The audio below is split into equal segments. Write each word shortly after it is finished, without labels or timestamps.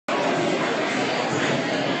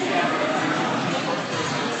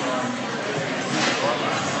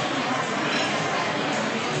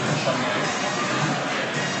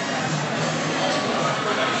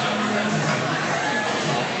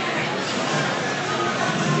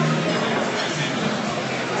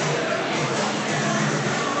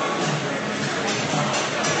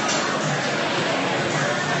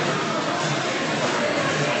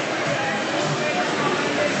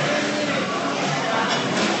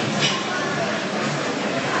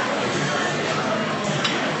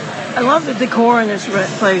I love the decor in this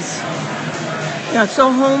place. Yeah, it's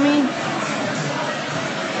so homey.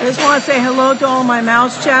 I just want to say hello to all my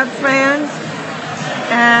Mouse Chat friends.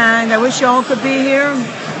 And I wish y'all could be here.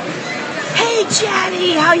 Hey,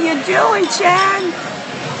 Chatty, how you doing, Chad?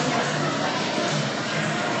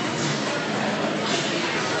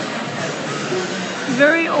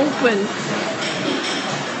 Very open.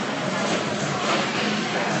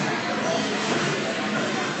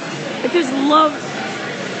 I just love.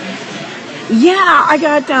 Yeah, I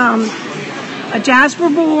got a Jasper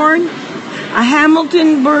board, a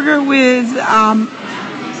Hamilton burger with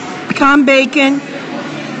pecan bacon.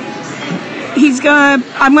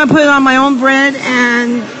 I'm gonna put it on my own bread,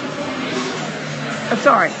 and I'm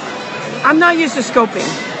sorry, I'm not used to scoping.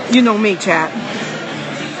 You know me, chat.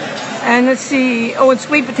 And let's see. Oh, and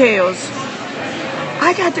sweet potatoes.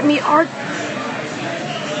 I got to meet Art.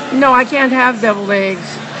 No, I can't have deviled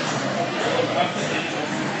eggs.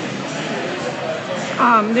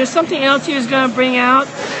 There's something else he was gonna bring out.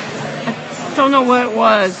 I don't know what it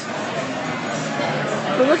was.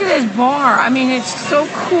 But look at his bar. I mean, it's so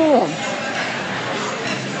cool.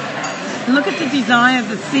 Look at the design of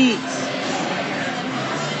the seats.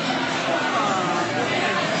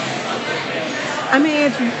 I mean,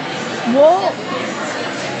 it's wall.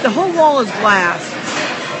 The whole wall is glass.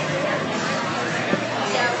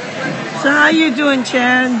 So how you doing,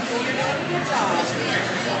 Chad?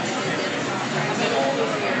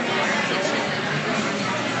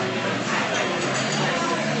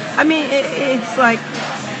 I mean, it's like,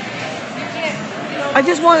 I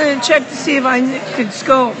just wanted to check to see if I could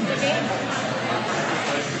scope.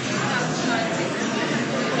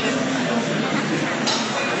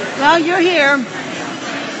 Well, you're here.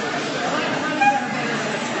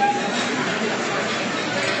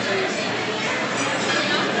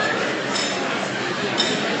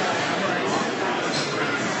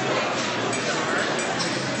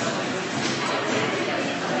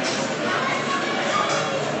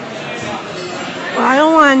 Well, I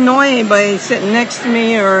don't want to annoy anybody sitting next to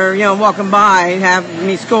me or, walking by and have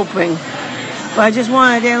me scoping. But I just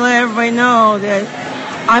wanted to let everybody know that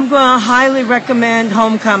I'm going to highly recommend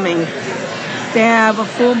Homecoming. They have a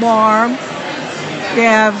full bar. They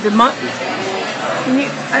have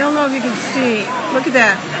I don't know if you can see. Look at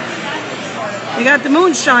that. They got the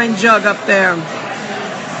moonshine jug up there.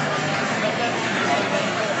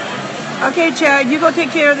 Okay, Chad, you go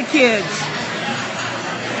take care of the kids.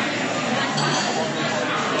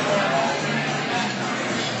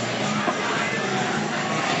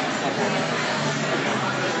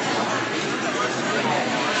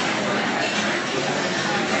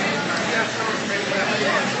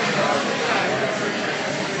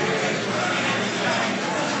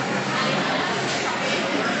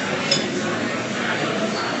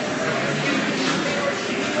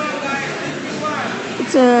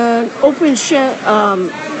 It's an open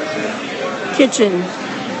kitchen.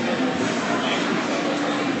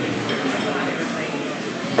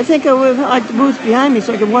 I think I would like the booth behind me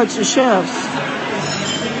so I can watch the chefs.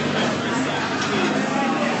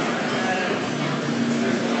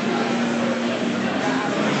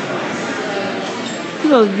 Look at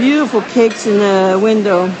those beautiful cakes in the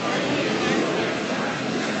window.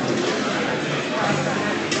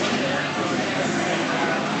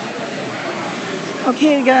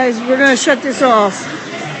 Okay, guys, we're going to shut this off.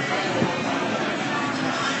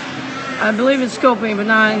 I believe it's scoping, but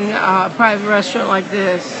not in a private restaurant like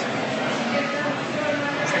this.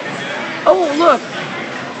 Oh, look.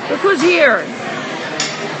 Look who's here.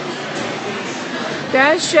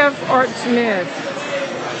 That's Chef Art Smith.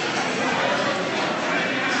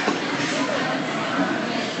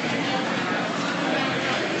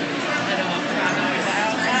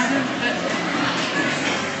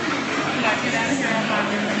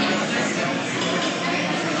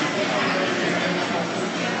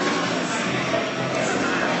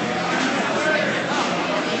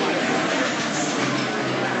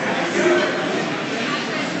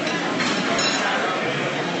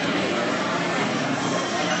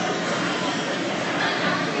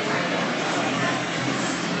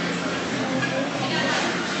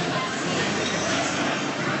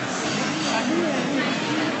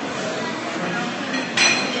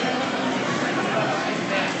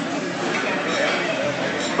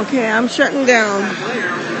 Okay, I'm shutting down.